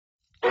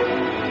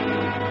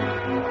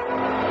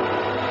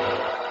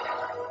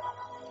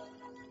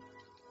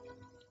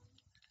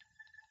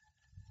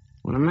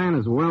When a man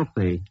is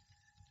wealthy,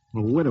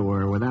 a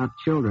widower without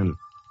children,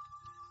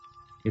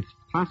 it's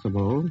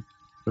possible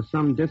for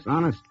some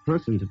dishonest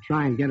person to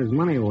try and get his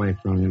money away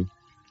from him.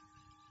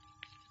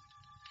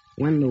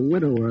 When the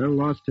widower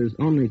lost his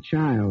only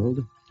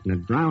child in a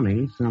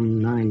drowning some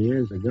 9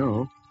 years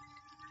ago,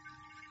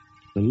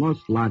 the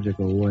most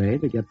logical way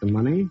to get the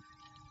money,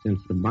 since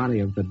the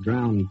body of the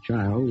drowned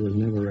child was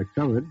never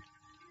recovered,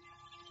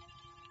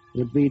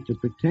 would be to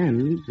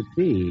pretend to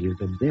be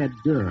the dead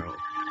girl.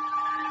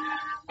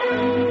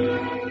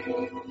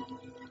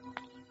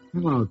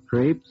 Hello,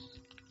 creeps.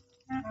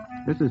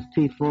 This is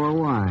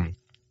T4Y,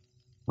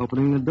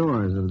 opening the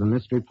doors of the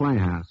Mystery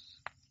Playhouse.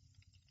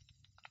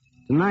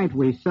 Tonight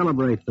we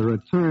celebrate the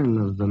return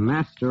of the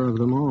master of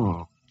them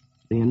all,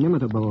 the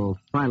inimitable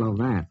Philo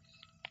Vance.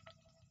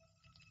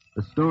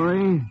 The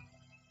story,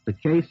 the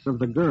case of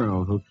the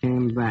girl who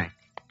came back.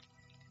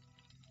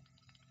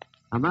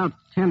 About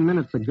 10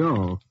 minutes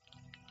ago,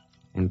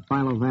 in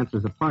Philo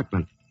Vance's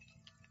apartment,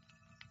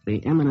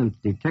 the eminent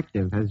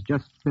detective has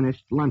just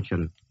finished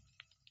luncheon,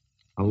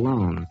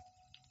 alone.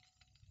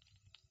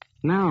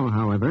 Now,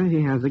 however,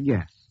 he has a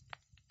guest,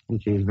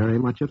 and she's very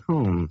much at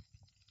home,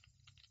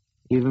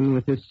 even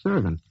with his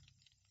servant,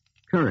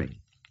 Curry.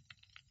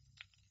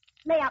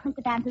 Lay out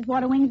Mr. Vance's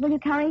water wings, will you,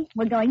 Curry?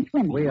 We're going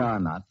swimming. We are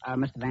not.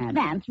 Mr. Vance.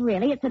 Vance,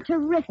 really, it's a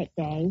terrific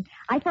day.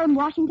 I phoned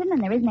Washington,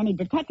 and there isn't any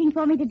detecting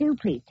for me to do.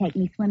 Please take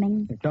me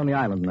swimming. It's on the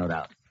island, no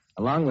doubt.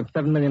 Along with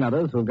 7 million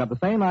others who've got the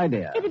same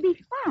idea. It'd be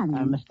fun.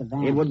 Mr.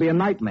 Vance. It would be a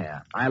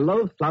nightmare. I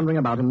loathe floundering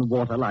about in the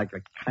water like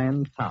a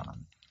canned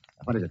salmon.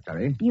 What is it,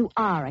 Curry? You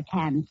are a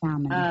canned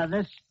salmon.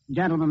 This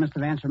gentleman, Mr.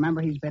 Vance,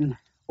 remember he's been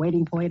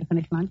waiting for you to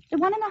finish lunch? The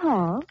one in the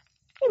hall?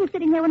 He was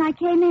sitting there when I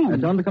came in.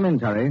 Tell him to come in,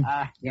 Curry.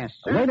 Yes,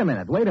 sir. Wait a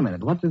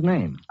minute. What's his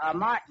name?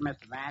 Martin,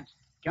 Mr. Vance.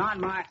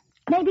 John Martin.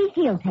 Maybe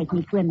he'll take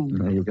me swimming.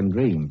 You can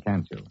dream,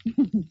 can't you?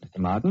 Mr.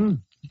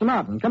 Martin? Mr.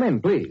 Martin, come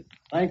in, please.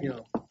 Thank you.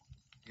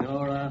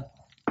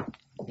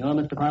 You're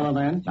Mr. Philo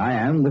Vance? I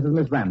am. This is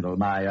Miss Randall,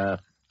 my,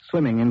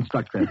 swimming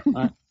instructor.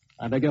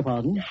 I beg your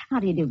pardon? How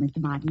do you do,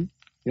 Mr. Martin?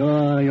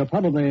 You're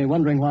probably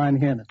wondering why I'm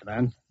here, Mr.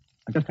 Vance.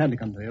 I just had to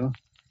come to you.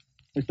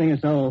 This thing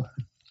is so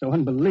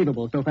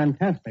unbelievable, so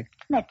fantastic.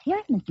 Let's hear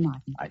it, Mr.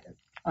 Martin.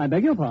 I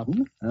beg your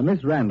pardon?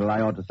 Miss Randall,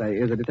 I ought to say,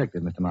 is a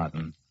detective, Mr.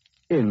 Martin.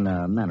 In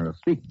a manner of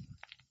speaking.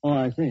 Oh,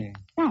 I see.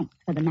 Thanks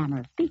for the manner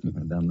of speaking.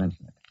 Don't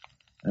mention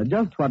it.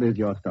 Just what is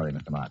your story,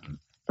 Mr. Martin?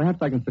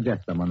 Perhaps I can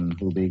suggest someone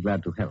who'll be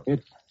glad to help.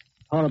 It's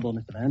horrible,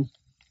 Mr. Vance.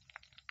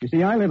 You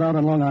see, I live out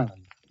on Long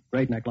Island.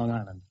 Great Neck, Long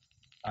Island.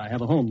 I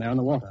have a home there on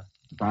the water.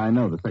 I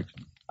know the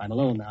section. I'm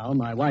alone now.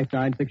 My wife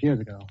died 6 years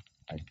ago.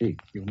 I see.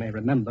 You may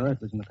remember, it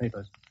was in the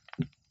papers.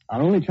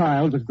 Our only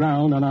child was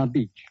drowned on our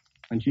beach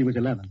when she was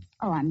 11.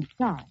 Oh, I'm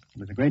sorry. It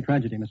was a great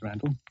tragedy, Miss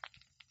Randall.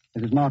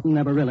 Mrs. Martin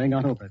never really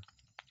got over it.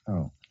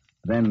 Oh,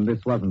 then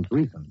this wasn't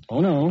recent. Oh,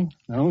 no.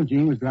 No,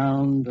 Jean was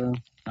drowned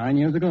 9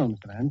 years ago,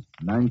 Mr. Vance.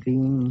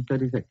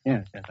 1936.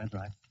 Yes, that's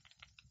right.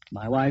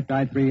 My wife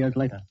died 3 years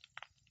later.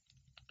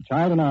 The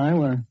child and I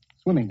were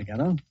swimming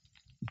together.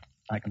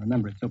 I can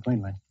remember it so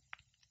plainly.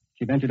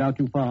 She ventured out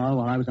too far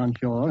while I was on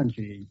shore, and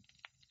she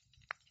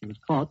was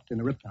caught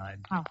in a riptide.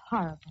 How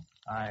horrible.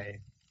 I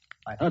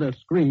heard her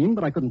scream,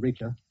 but I couldn't reach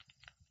her.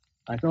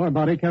 I saw her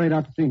body carried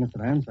out to sea, Mr.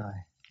 Vance.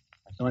 I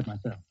saw it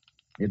myself.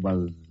 It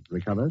was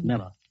recovered?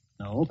 Never.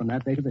 No, from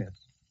that day to this.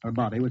 Her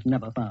body was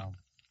never found.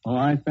 Oh,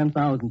 I spent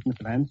thousands,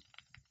 Mr. Vance,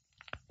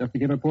 just to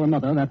give her poor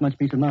mother that much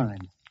peace of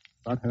mind.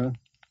 But her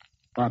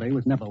body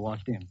was never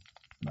washed in.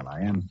 Well,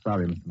 I am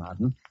sorry, Mr.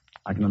 Martin.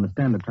 I can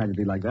understand a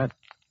tragedy like that.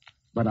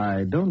 But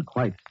I don't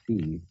quite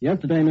see.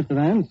 Yesterday, Mr.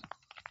 Vance,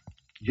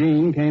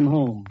 Jean came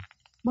home.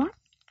 What?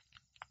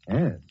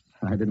 Yes,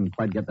 I didn't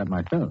quite get that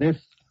myself. This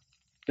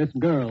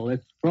girl,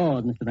 this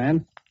fraud, Mr.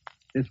 Vance,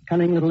 this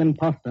cunning little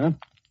imposter,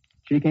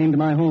 she came to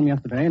my home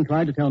yesterday and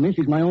tried to tell me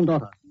she's my own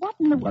daughter. What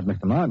in the... But,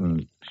 Mr.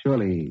 Martin,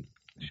 surely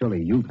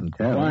you can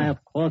tell. Why,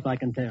 of course I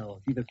can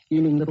tell. She's a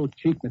scheming little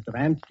cheat, Mr.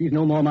 Vance. She's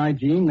no more my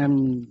Jean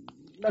than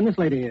this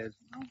lady is.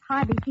 I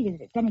hardly see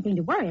that it's anything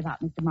to worry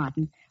about, Mr.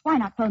 Martin. Why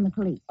not phone the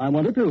police? I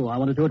wanted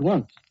to at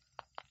once.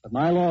 But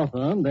my law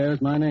firm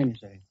bears my name, you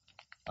see.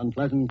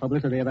 Unpleasant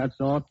publicity of that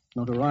sort,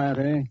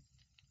 notoriety.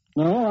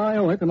 No, I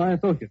owe it to my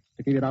associates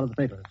to keep it out of the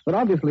papers. But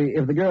obviously,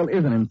 if the girl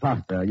is an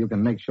imposter, you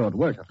can make short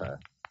work of her.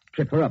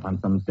 Trip her up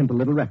on some simple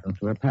little reference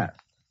to her past,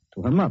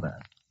 to her mother.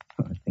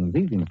 It seems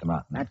easy, Mr.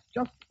 Martin. That's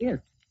just it.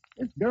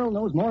 This girl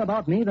knows more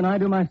about me than I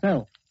do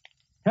myself.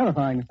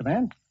 Terrifying, Mr.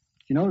 Vance.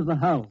 She knows the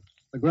house,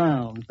 the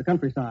grounds, the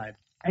countryside,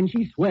 and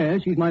she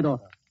swears she's my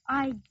daughter.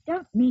 I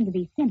don't mean to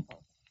be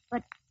simple,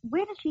 but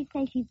where does she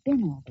say she's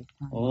been all this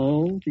time?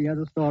 Oh, she has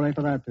a story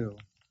for that, too.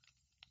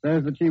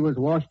 Says that she was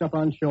washed up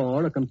on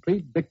shore, a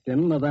complete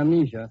victim of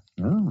amnesia.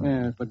 Oh.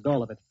 Yes, the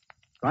gall of it.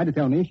 Tried to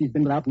tell me she's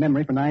been without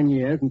memory for 9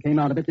 years and came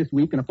out of it this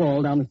week in a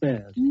fall down the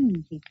stairs.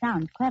 She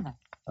sounds clever.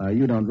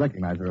 You don't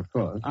recognize her, of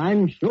course.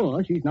 I'm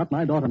sure she's not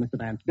my daughter, Mr.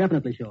 Vance.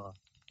 Definitely sure.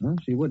 Well,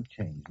 she would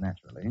change,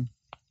 naturally.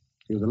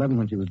 She was 11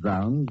 when she was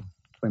drowned,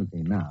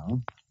 20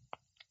 now.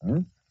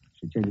 Huh?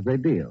 She changed a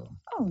great deal.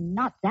 Oh,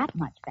 not that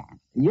much, Vance.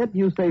 Yet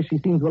you say she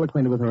seems well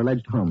acquainted with her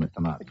alleged home, Mr.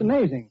 Martin. It's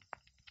amazing.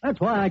 That's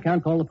why I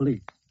can't call the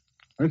police.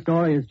 Her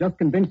story is just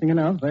convincing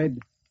enough. They'd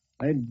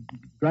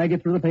drag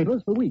it through the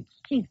papers for weeks.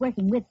 She's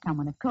working with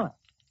someone, of course.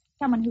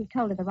 Someone who's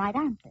told her the right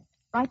answer.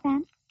 Right,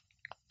 Vance?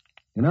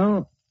 You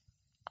know,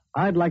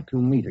 I'd like to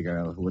meet a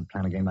girl who would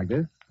plan a game like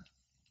this.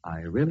 I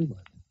really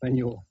would. Then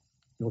you'll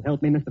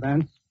help me, Mr.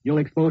 Vance? You'll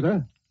expose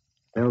her?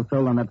 Still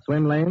sold on that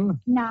swim lane?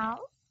 Now?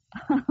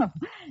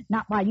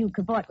 Not while you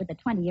cavort with a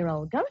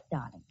 20-year-old ghost,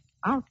 darling.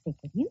 I'll stick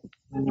with you.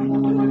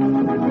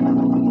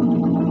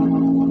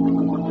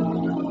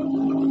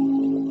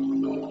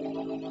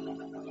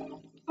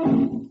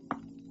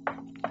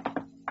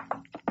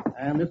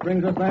 And this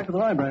brings us back to the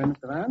library,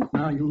 Mr. Vance.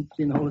 Now you've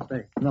seen the whole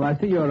estate. Well, I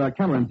see you're a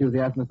camera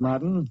enthusiast, Miss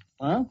Martin.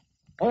 Huh?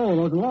 Oh,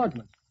 those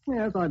enlargements.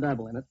 Yes, I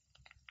dabble in it.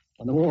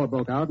 When the war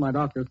broke out, my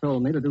doctors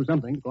told me to do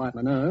something to quiet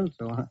my nerves,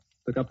 so I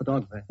took up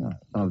photography. Oh,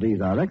 some of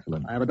these are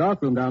excellent. I have a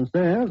darkroom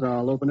downstairs.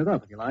 I'll open it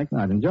up if you like.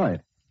 I'd enjoy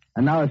it.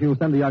 And now if you'll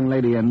send the young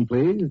lady in,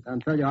 please. I'll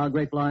tell you how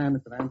grateful I am,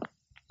 Mr. Vance.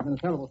 I'm in a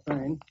terrible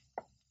strain.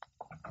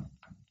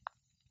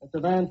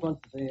 Mr. Vance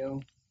wants to see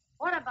you.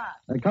 What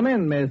about Come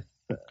in, Miss...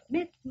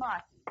 Miss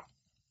Martin?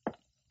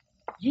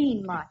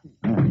 Jean Martin.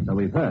 So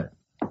we've heard.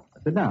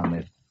 Sit down,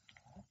 Miss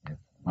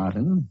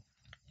Martin.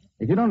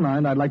 If you don't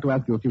mind, I'd like to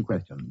ask you a few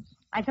questions.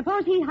 I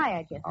suppose he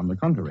hired you. On the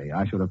contrary,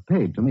 I should have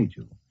paid to meet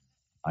you.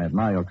 I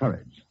admire your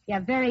courage.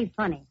 You're very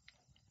funny.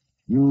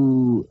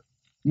 You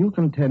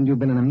contend you've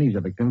been an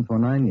amnesia victim for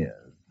 9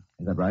 years.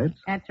 Is that right?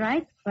 That's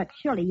right, but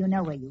surely you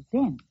know where you've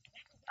been.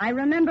 I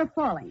remember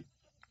falling.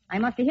 I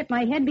must have hit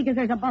my head because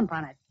there's a bump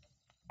on it.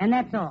 And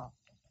that's all.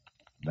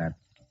 That's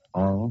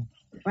all?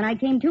 When I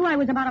came to, I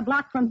was about a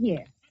block from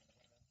here.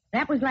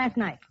 That was last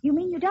night. You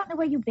mean you don't know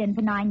where you've been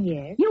for 9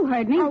 years? You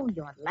heard me. Oh,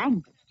 your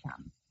language,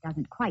 chum.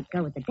 Doesn't quite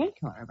go with the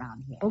detour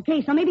around here.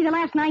 Okay, so maybe the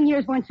last 9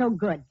 years weren't so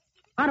good.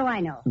 How do I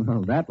know?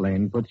 Well, that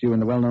lane puts you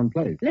in the well-known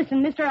place.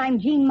 Listen, mister, I'm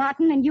Jean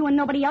Martin, and you and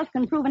nobody else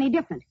can prove any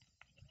different.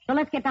 So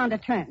let's get down to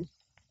terms.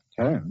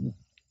 Terms?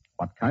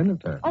 What kind of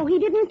terms? Oh, he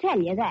didn't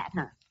tell you that,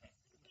 huh?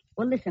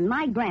 Well, listen,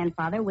 my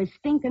grandfather was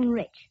stinking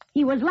rich.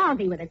 He was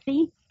lousy with it,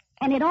 see?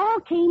 And it all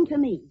came to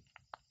me.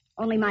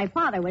 Only my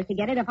father was to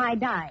get it if I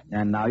died.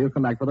 And now you'll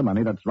come back for the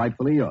money that's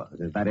rightfully yours.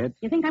 Is that it?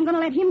 You think I'm going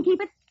to let him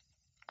keep it?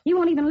 He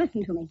won't even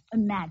listen to me.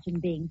 Imagine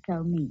being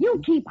so mean.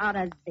 You keep out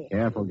of this.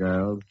 Careful,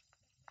 girls.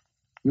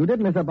 You did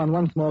miss up on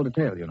one small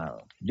detail, you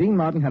know. Jean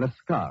Martin had a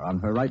scar on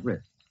her right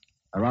wrist.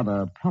 A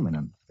rather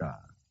prominent scar.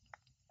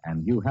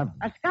 And you haven't.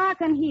 A scar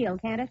can heal,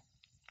 can't it?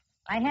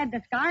 I had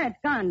the scar. It's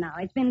gone now.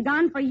 It's been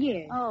gone for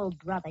years. Oh,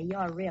 brother,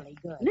 you're really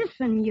good.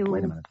 Listen, you...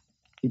 Wait a minute.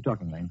 Keep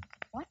talking, Lane.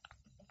 What?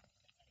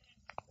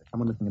 There's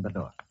someone listening at the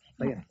door.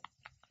 Say it.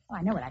 Oh,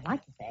 I know what I'd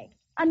like to say.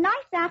 A nice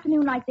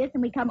afternoon like this,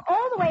 and we come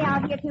all the way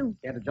out here to...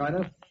 Care to join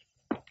us?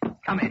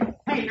 Come in.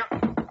 Hey,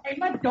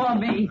 let go of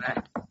me.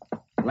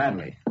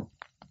 Gladly.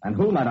 And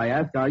who, might I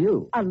ask, are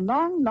you? A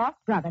long-lost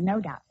brother,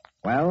 no doubt.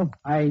 Well?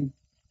 I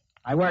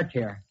work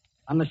here.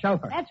 I'm the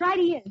chauffeur. That's right,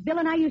 he is. Bill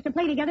and I used to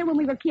play together when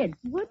we were kids.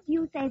 Would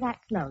you say that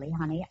slowly,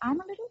 honey? I'm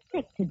a little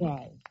sick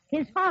today.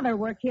 His father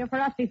worked here for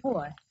us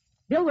before.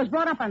 Bill was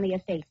brought up on the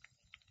estate.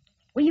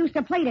 We used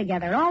to play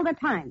together all the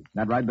time.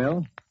 That right,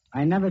 Bill?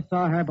 I never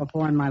saw her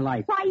before in my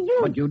life. Why, you...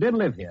 But you did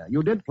live here.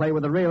 You did play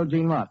with the real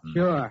Jean Martin.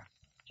 Sure.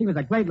 She was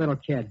a great little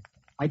kid.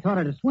 I taught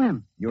her to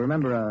swim. You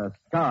remember a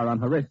scar on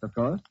her wrist, of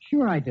course?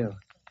 Sure I do.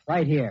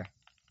 Right here.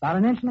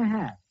 About 1.5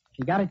 inches.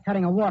 She got it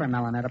cutting a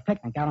watermelon at a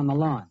picnic out on the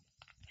lawn.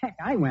 Heck,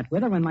 I went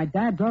with her when my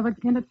dad drove her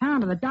into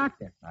town to the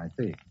doctor. I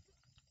see.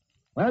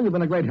 Well, you've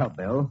been a great help,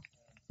 Bill.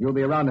 You'll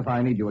be around if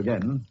I need you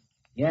again.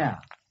 Yeah.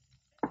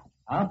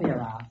 I'll be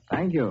around.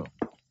 Thank you.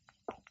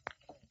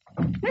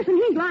 Listen,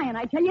 he's lying.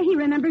 I tell you, he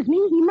remembers me.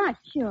 He must.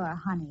 Sure,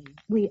 honey.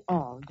 We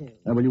all do.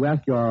 Will you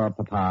ask your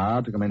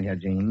papa to come in here,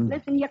 Jean?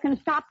 Listen, you can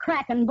stop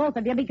cracking, both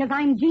of you, because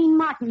I'm Jean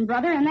Martin,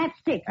 brother, and that's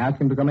sticks. Ask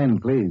him to come in,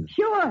 please.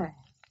 Sure.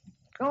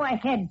 Go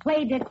ahead.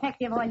 Play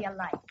detective all you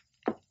like.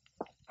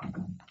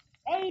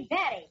 Hey,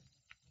 Daddy.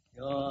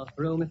 You're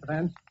through, Mr.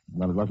 Vance?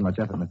 Well, it wasn't much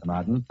effort, Mr.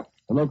 Martin.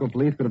 The local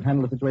police could have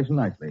handled the situation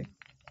nicely.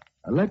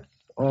 Let's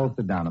all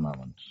sit down a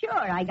moment. Sure,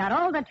 I got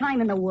all the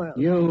time in the world.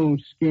 You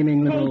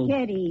scheming little...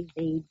 Take it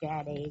easy,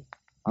 Daddy.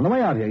 On the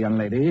way out here, young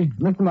lady,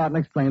 Mr. Martin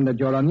explained that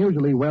you're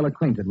unusually well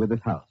acquainted with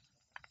this house.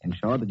 In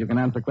short, that you can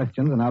answer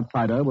questions an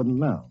outsider wouldn't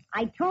know.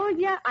 I told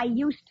you I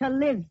used to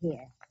live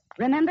here.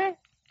 Remember?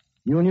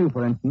 You knew,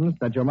 for instance,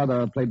 that your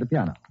mother played the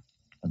piano,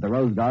 that the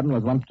rose garden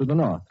was once to the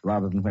north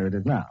rather than where it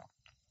is now,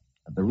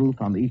 that the roof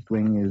on the east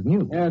wing is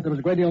new. Yes, there was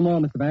a great deal more,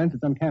 Mr. Vance.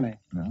 It's uncanny.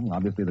 Well,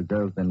 obviously the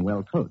girl's been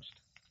well coached.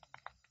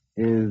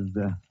 Is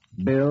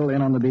Bill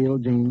in on the deal,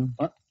 Jean?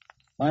 What?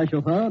 My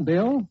chauffeur,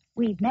 Bill?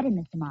 We've met him,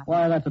 Mr. Martin.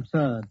 Why, that's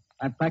absurd.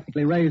 I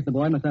practically raised the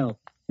boy myself.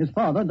 His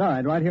father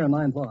died right here in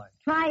my employ.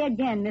 Try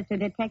again, Mr.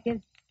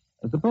 Detective.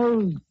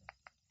 Suppose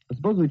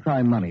we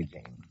try money,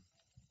 Jean.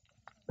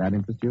 That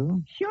interest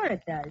you? Sure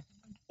it does.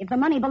 If the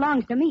money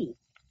belongs to me.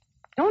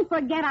 Don't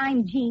forget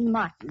I'm Jean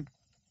Martin.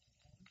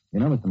 You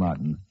know, Mr.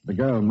 Martin, the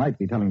girl might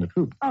be telling the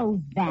truth. Oh,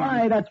 Vance.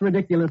 Why, that's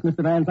ridiculous,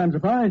 Mr. Vance. I'm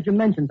surprised you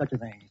mentioned such a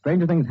thing.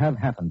 Stranger things have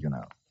happened, you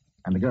know.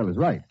 And the girl is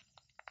right.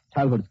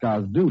 Childhood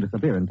scars do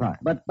disappear in time.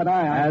 But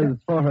As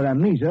for her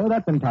amnesia,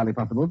 that's entirely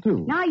possible,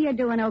 too. Now you're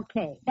doing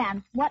okay.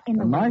 Vance, what in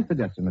the My world?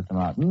 suggestion, Mr.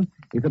 Martin,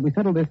 is that we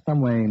settle this some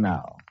way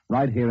now,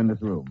 right here in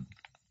this room.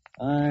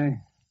 I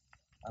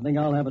think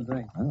I'll have a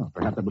drink. Oh,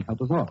 perhaps that would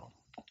help us all.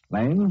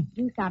 Lane,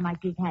 You sound like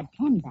you've had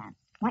 10, Vance.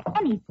 Why,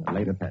 anything.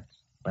 later pets.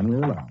 When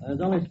we're alone.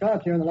 There's only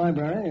scotch here in the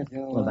library, if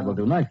you... Well, that will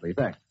do nicely,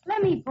 thanks.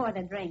 Let me pour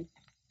the drink.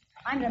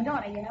 I'm your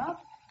daughter, you know.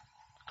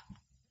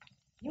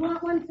 You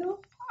want one, too?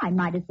 I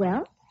might as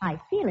well. I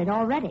feel it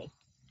already.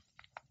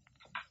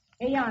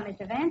 Here you are,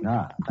 Mr. Vance.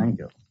 Ah, thank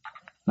you.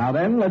 Now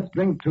then, let's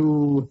drink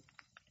to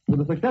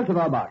the success of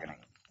our bargaining.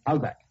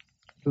 How's that?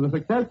 To the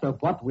success of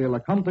what we'll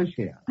accomplish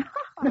here.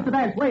 Mr.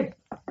 Vance, wait.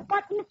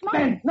 What, Miss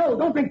Martin? Vance, no,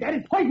 don't drink that.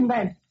 It's poison,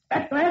 Vance.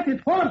 That glass is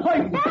full of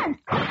poison. Vance!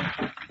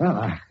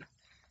 Well,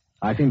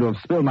 I seem to have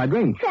spilled my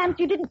drink. Vance,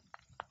 you didn't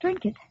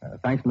drink it.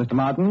 Thanks, Mr.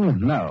 Martin.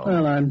 No.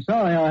 Well, I'm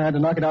sorry I had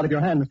to knock it out of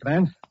your hand, Mr.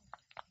 Vance.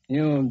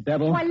 You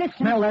devil. Why, listen.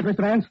 Smell that, Mr.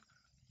 Vance?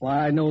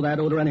 Why, I know that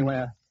odor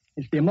anywhere.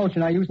 It's the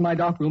emulsion I used in my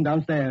dark room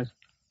downstairs.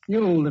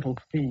 You little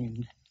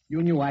fiend.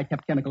 You knew I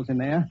kept chemicals in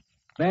there.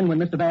 Then, when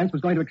Mr. Vance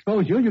was going to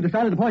expose you, you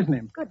decided to poison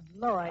him. Good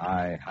Lord.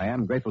 I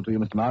am grateful to you,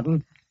 Mr.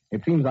 Martin.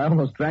 It seems I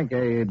almost drank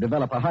a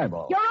developer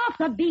highball. You're off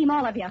the beam,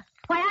 all of you.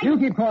 Why, You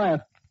keep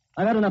quiet.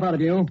 I've had enough out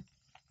of you.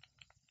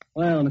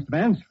 Well, Mr.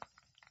 Vance,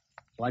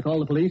 shall I call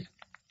the police?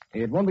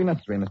 It won't be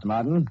necessary, Mr.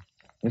 Martin.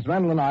 Miss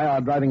Randall and I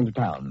are driving into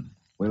town.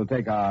 We'll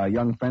take our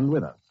young friend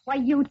with us. Why,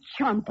 you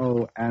chump.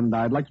 Oh, and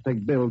I'd like to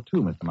take Bill,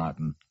 too, Mr.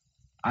 Martin.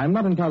 I'm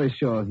not entirely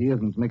sure he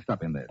isn't mixed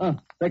up in this.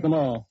 Take them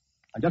all.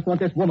 I just want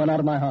this woman out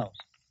of my house.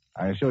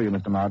 I assure you,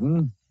 Mr.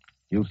 Martin,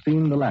 you've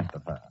seen the last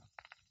of her.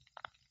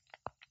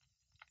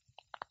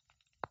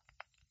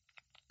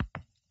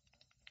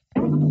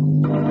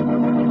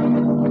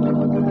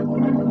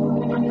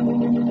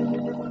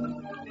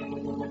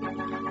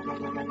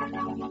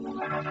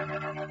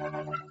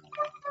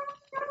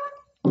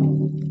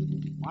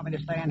 Want me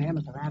to stay in here,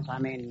 Mr. Vance? I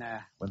mean,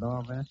 with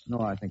all this?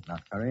 No, I think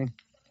not, Curry.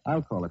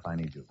 I'll call if I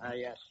need you.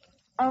 Yes.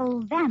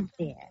 Oh, Vance,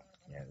 dear.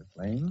 Yes,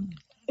 Lane?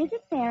 Is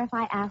it fair if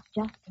I ask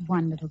just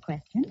one little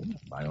question?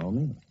 By all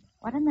means.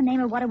 What in the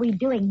name of what are we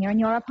doing here in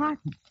your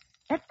apartment?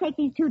 Let's take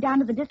these two down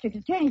to the district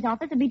attorney's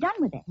office and be done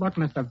with it. Look,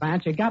 Mr.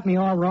 Vance, you got me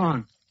all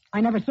wrong. I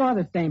never saw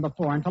this dame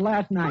before until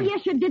last night. Oh,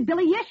 yes, you did,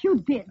 Billy. Yes,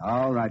 you did.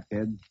 All right,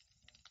 kids.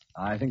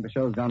 I think the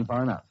show's gone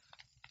far enough.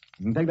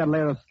 You can take that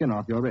layer of skin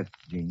off your wrist,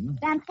 Jean.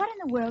 Vance, what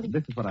in the world?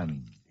 This is what I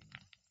mean, Jean.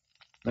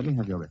 Let me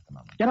have your wrist a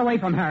moment. Get away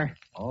from her.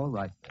 All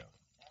right, Bill.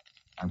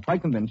 I'm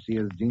quite convinced she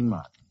is Jean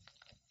Martin.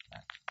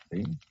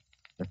 See?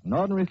 Just an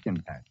ordinary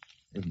skin patch,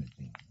 isn't it,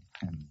 Jean?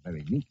 And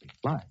very neatly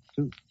applied,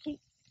 too.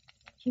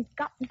 She's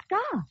got the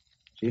scar.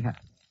 She has.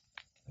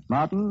 Miss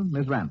Martin,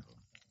 Miss Randall.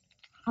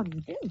 How do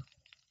you do?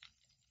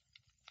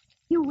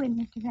 You win,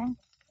 Mr. Vance.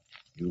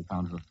 You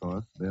found her, of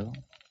course, Bill.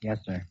 Yes,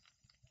 sir.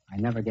 I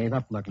never gave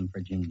up looking for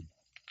Jean.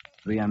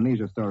 The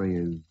amnesia story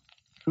is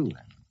true,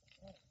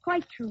 then.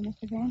 Quite true,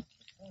 Mr. Vance.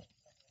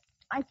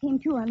 I came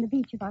to on the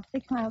beach about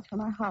 6 miles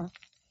from our house.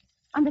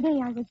 On the day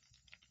I was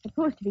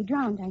supposed to be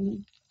drowned, I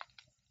mean.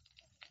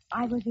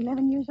 I was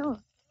 11 years old.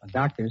 The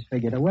doctors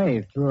figured a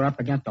wave threw her up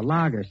against a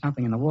log or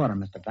something in the water,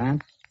 Mr.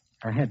 Vance.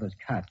 Her head was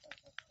cut.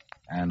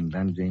 And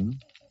then, Jean?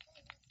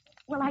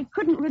 Well, I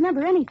couldn't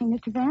remember anything,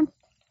 Mr. Vance.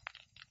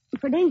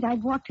 For days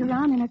I'd walked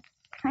around in a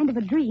kind of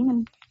a dream,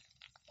 and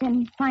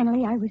then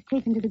finally I was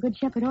taken to the Good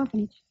Shepherd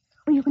Orphanage.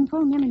 Well, you can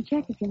phone them and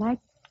check if you like.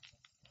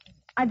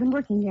 I've been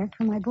working there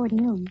for my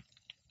boarding room.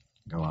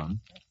 Go on.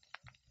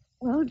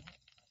 Well,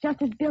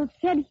 just as Bill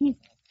said, he's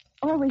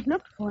always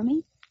looked for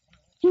me.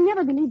 He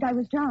never believed I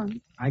was drowned.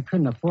 I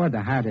couldn't afford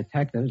to hire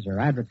detectives or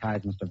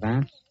advertise, Mr.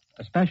 Vance,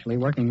 especially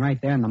working right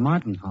there in the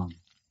Martin home.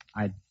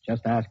 I'd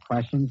just ask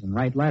questions and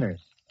write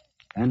letters.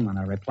 Then, when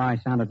a reply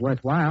sounded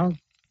worthwhile,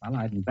 well,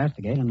 I'd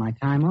investigate on my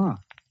time off.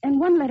 And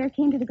one letter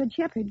came to the Good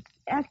Shepherd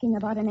asking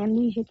about an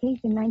amnesia case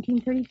in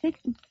 1936.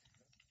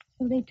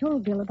 So they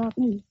told Bill about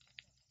me.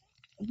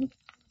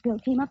 Bill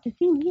came up to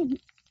see me, and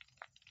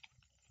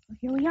well,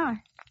 here we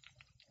are.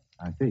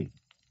 I see.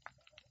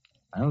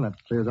 Well, that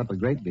clears up a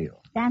great deal.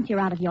 Vance, you're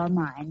out of your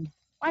mind.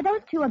 Why,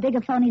 those two are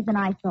bigger phonies than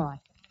I thought.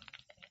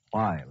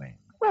 Why, Lane?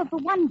 Well, for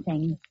one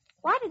thing,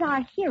 why did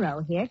our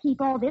hero here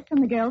keep all this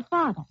from the girl's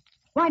father?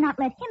 Why not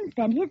let him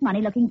spend his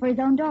money looking for his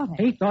own daughter?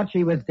 He thought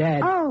she was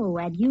dead. Oh,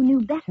 and you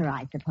knew better,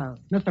 I suppose.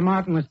 Mr.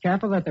 Martin was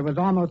careful that there was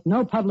almost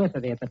no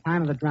publicity at the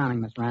time of the drowning,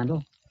 Miss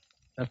Randall.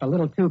 Just a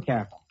little too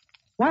careful.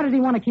 Why did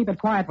he want to keep it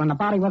quiet when the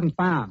body wasn't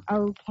found?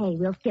 Okay,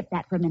 we'll skip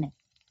that for a minute.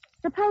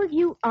 Suppose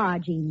you are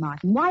Jean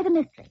Martin. Why the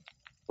mystery?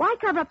 Why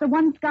cover up the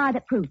one scar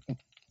that proves it?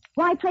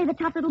 Why play the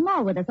tough little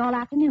mole with us all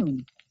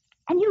afternoon?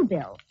 And you,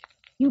 Bill,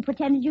 you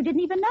pretended you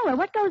didn't even know her.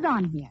 What goes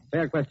on here?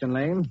 Fair question,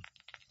 Lane.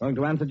 Going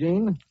to answer,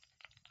 Jean?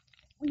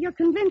 Well, you're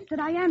convinced that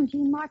I am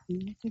Jean Martin,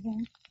 Mr.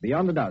 Vance.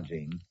 Beyond a doubt,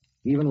 Jean.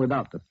 Even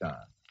without the scar.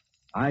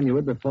 I knew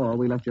it before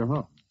we left your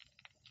home.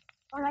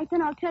 All right,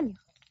 then I'll tell you.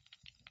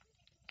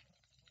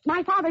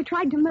 My father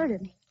tried to murder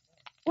me.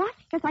 What?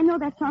 Yes, I know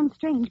that sounds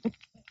strange, but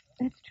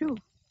that's true.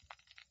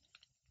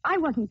 I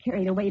wasn't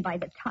carried away by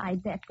the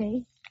tide that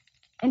day.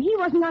 And he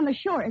wasn't on the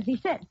shore, as he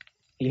said.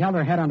 He held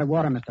her head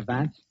underwater, Mr.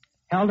 Vance.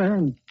 Held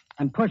her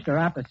and pushed her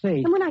out to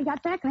sea. And when I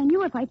got back, I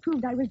knew if I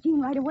proved I was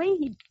Jean right away,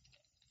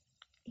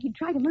 he'd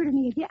try to murder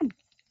me again.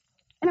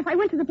 And if I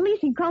went to the police,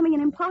 he'd call me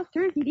an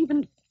imposter. He'd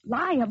even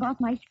lie about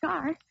my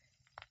scar.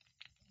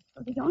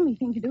 So the only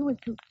thing to do was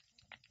to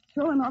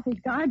throw him off his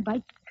guard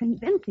by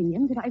convincing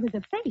him that I was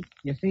a fake.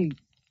 You see,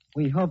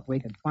 we hoped we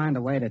could find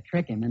a way to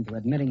trick him into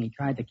admitting he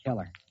tried to kill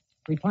her.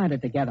 We planned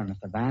it together,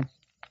 Mr. Vance.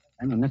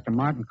 And when Mr.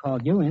 Martin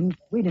called you in,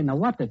 we didn't know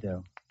what to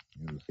do.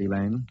 You see,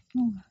 Lane?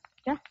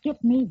 Just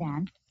skip me,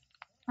 Vance.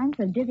 I'm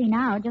so dizzy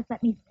now, just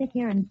let me sit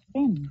here and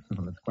spin.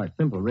 Well, it's quite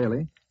simple,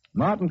 really.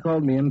 Martin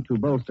called me in to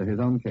bolster his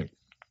own case.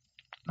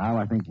 Now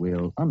I think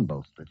we'll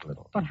unbolster it a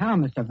little. But how,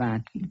 Mr.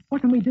 Vance? What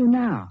can we do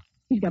now?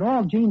 He's got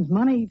all Jean's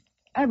money,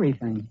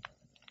 everything.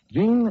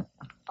 Jean,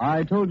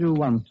 I told you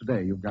once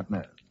today you've got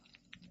nerve.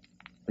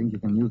 Think you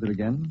can use it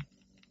again?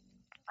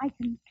 I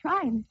can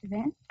try, Mr.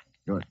 Vance.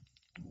 Good.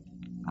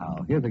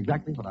 Now, here's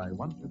exactly what I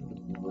want you to do.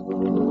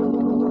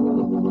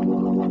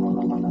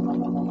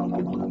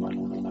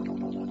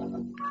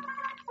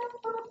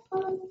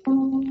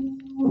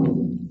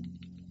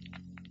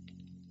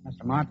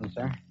 Mr. Martin,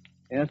 sir.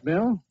 Yes,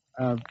 Bill?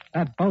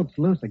 That boat's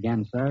loose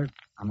again, sir.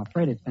 I'm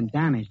afraid it's been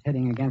damaged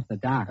hitting against the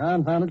dock.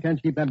 Confound it. Can't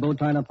you keep that boat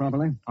tied up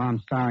properly? Oh,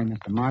 I'm sorry,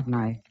 Mr.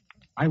 Martin.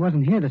 I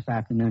wasn't here this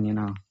afternoon, you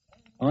know.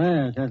 Oh,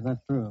 yes,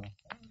 that's true.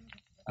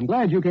 I'm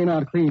glad you came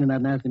out clean in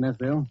that nasty mess,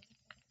 Bill.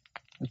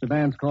 Mr.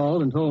 Vance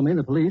called and told me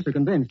the police are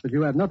convinced that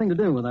you had nothing to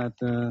do with that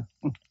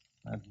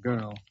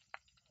girl.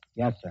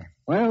 Yes, sir.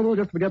 Well, we'll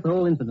just forget the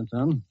whole incident,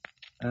 son.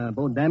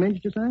 Boat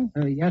damaged, you say?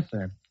 Yes,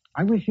 sir.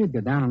 I wish you'd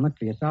go down and look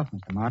for yourself,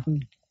 Mr. Martin,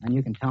 and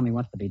you can tell me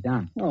what's to be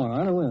done. All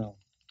right, I will.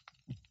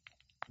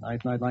 Nice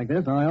night like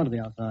this, I ought to be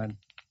outside.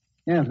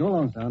 Yes, go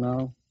along, son.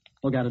 I'll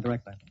look at it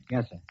directly.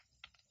 Yes, sir.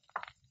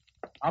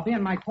 I'll be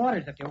in my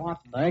quarters if you want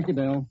me. Thank you,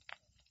 Bill.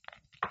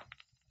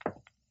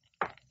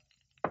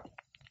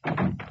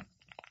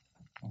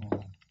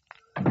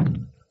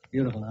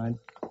 Beautiful night.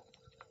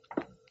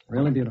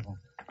 Really beautiful.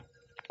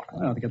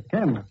 I ought to get the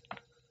camera.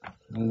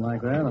 Something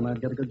like that, I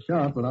might get a good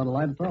shot without a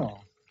light at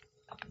all.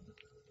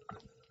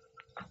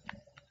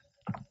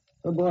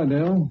 Good boy,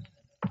 Bill.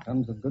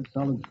 Comes a good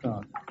solid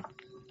start.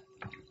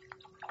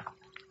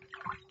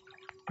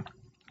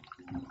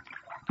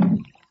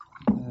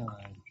 Well,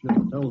 I should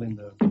have told him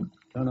to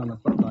turn on the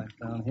floodlights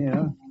down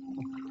here.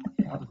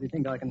 How does he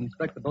think I can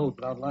inspect the boat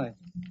without lights?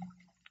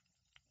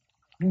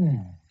 My,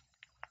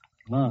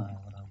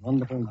 what a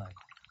wonderful night.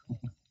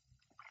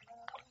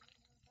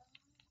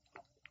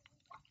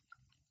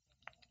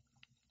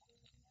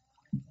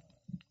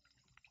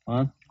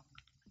 What?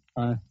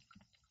 I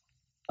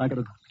could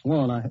have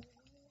sworn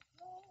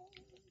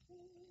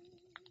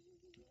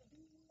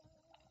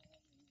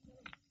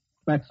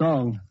that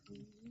song.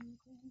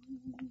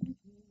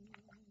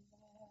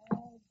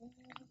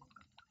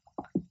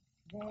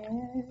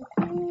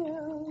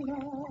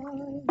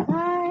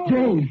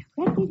 Jane!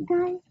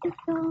 Recognize the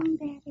song,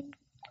 Daddy.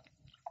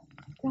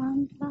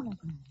 Brown's lullaby.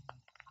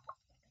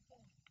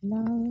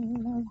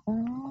 Lullaby.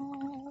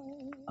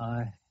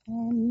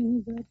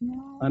 And good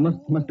night. I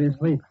must be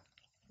asleep.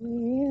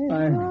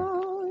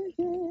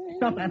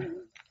 Stop that.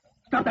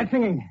 Stop that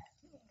singing.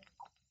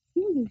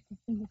 You used to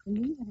sing it to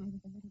me when I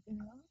was a little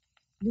girl.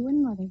 You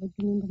and Mother would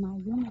come into my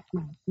room at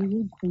night, and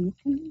you'd sing it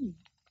to me.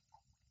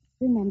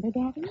 Remember,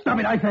 Daddy? Stop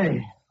it, I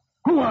say.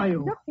 Who are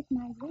you? Look at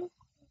my wrist.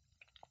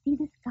 See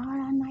the scar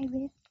on my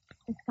wrist?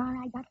 The scar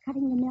I got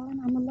cutting the melon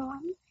on the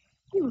lawn?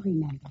 You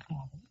remember,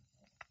 Daddy.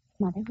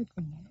 Mother was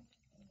there.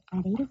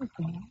 Aunt Ada was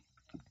there.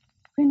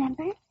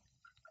 Remember?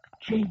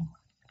 Jane.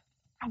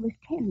 I was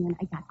 10 when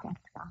I got that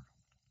scar.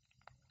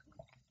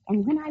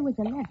 And when I was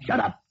 11... Shut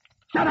up!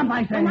 Shut up,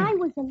 I say! When I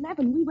was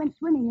 11, we went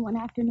swimming one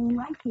afternoon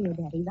right here,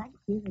 Daddy, right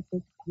here at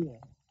this pier.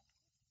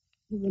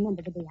 You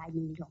remember the day I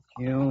mean, don't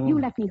you? You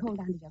let me hold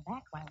onto your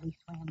back while we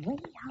swam way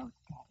out,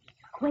 Daddy.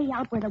 Way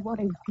out where the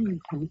water's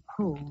deep and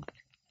cold.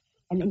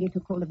 And then you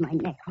took hold of my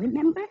neck,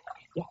 remember?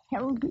 You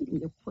held me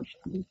and you pushed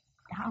me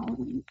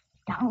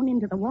down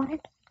into the water.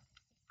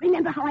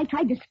 Remember how I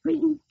tried to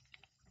scream?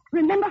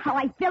 Remember how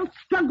I felt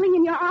struggling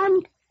in your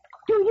arms?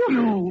 Do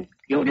you?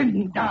 You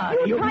didn't die.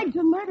 You tried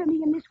to murder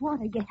me in this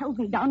water. You held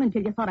me down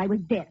until you thought I was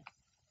dead.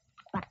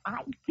 But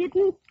I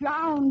didn't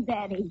drown,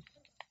 Daddy.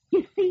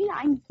 You see,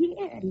 I'm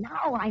here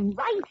now. I'm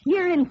right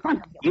here in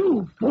front of you.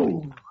 You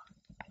fool.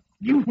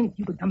 You think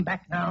you could come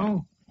back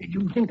now? Did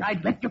you think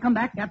I'd let you come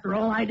back after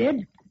all I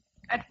did?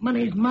 That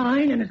money's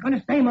mine, and it's going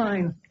to stay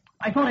mine.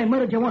 I thought I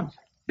murdered you once.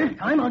 This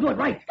time, I'll do it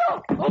right.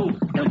 Oh,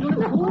 still, you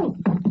little fool.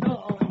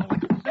 Oh,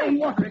 it's the same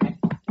water again.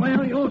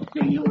 Well, you'll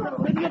see, you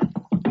little idiot.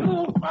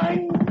 You'll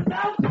find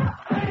out.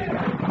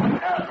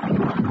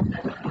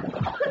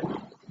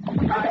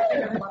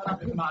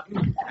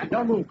 And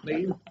don't move,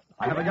 please.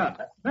 I have a gun.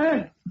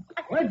 Man,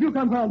 where'd you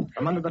come from?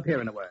 From under the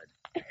pier, in a word.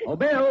 Oh,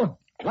 Bill,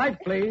 light,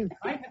 please.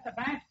 Right, Mr.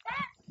 Vance?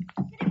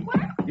 Did it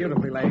work?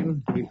 beautifully,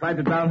 Lane. He tried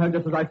to drown her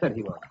just as I said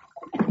he would.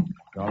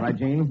 You all right,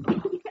 Jean?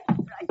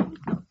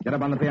 Get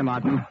up on the pier,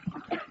 Martin.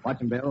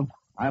 Watch him, Bill.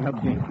 I'll help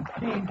Jean.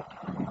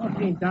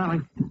 Jean,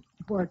 darling.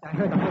 It worked. I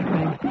heard the whole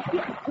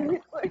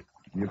thing.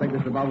 You take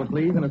this revolver,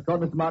 please, and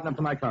escort Mr. Martin up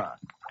to my car.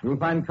 You'll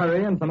find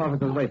Curry and some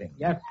officers waiting.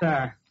 Yes,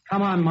 sir.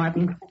 Come on,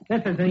 Martin.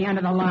 This is the end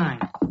of the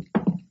line.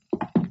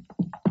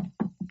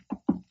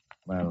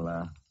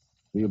 Well,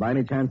 do you by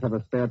any chance have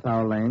a spare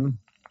towel, Lane?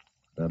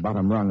 The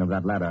bottom rung of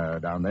that ladder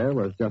down there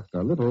was just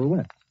a little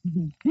wet.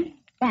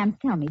 Vance,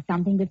 tell me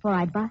something before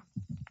I bust.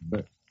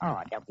 But Oh,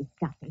 don't be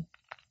stuffy.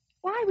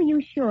 Why were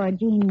you sure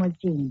Jean was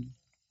Jean?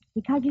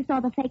 Because you saw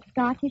the fake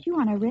scar tissue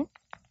on her wrist?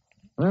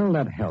 well,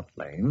 that helped,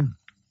 Lane.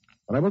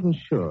 But I wasn't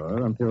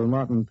sure until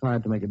Martin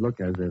tried to make it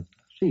look as if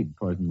she'd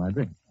poisoned my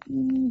drink.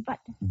 But...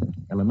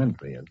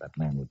 Elementary, as that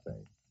man would say.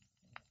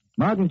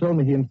 Martin told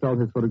me he installed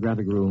his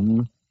photographic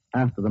room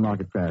after the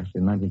market crash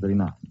in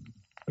 1939.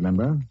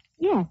 Remember?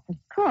 Yes, of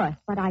course,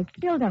 but I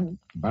still don't...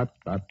 But,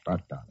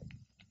 darling.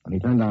 When he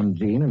turned on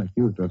Jean and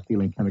accused her of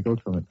stealing chemicals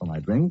from it for my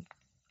drink,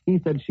 he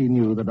said she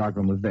knew the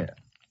darkroom was there.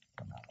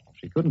 Well, now,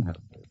 she couldn't have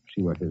if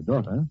she were his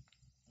daughter.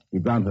 He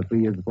drowned her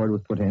 3 years before it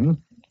was put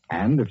in,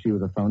 and if she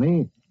was a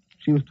phony,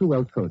 she was too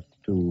well coached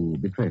to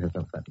betray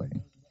herself that way.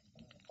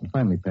 And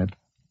finally, Pet,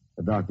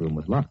 the darkroom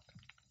was locked.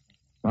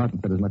 Martin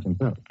said as much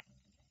himself.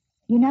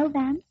 You know,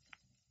 Vance,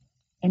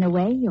 in a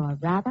way, you're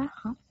rather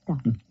hot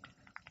stuff.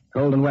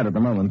 Cold and wet at the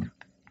moment.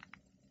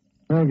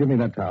 Well, give me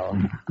that towel.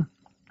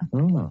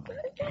 Oh,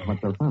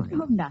 what's so funny?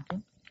 Oh,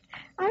 nothing.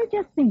 I was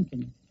just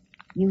thinking.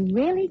 You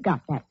really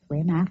got that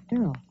swim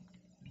after all.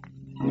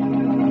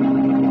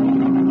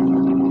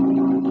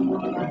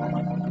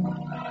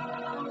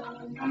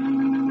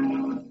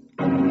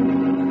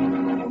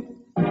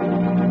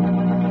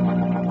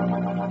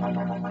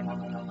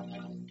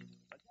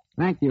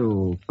 Thank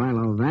you,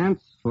 Philo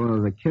Vance, for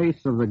the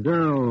case of the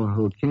girl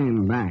who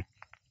came back.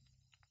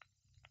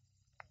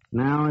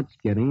 Now it's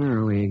getting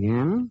early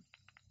again.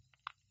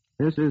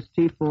 This is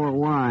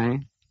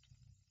T4Y,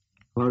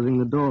 closing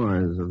the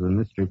doors of the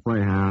Mystery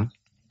Playhouse.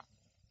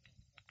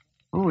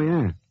 Oh,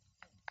 yes.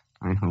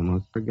 I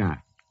almost forgot.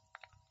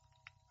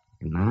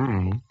 Good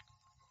night.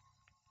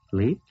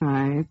 Sleep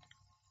tight.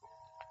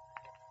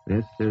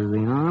 This is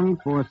the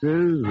Armed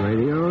Forces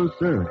Radio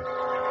Service.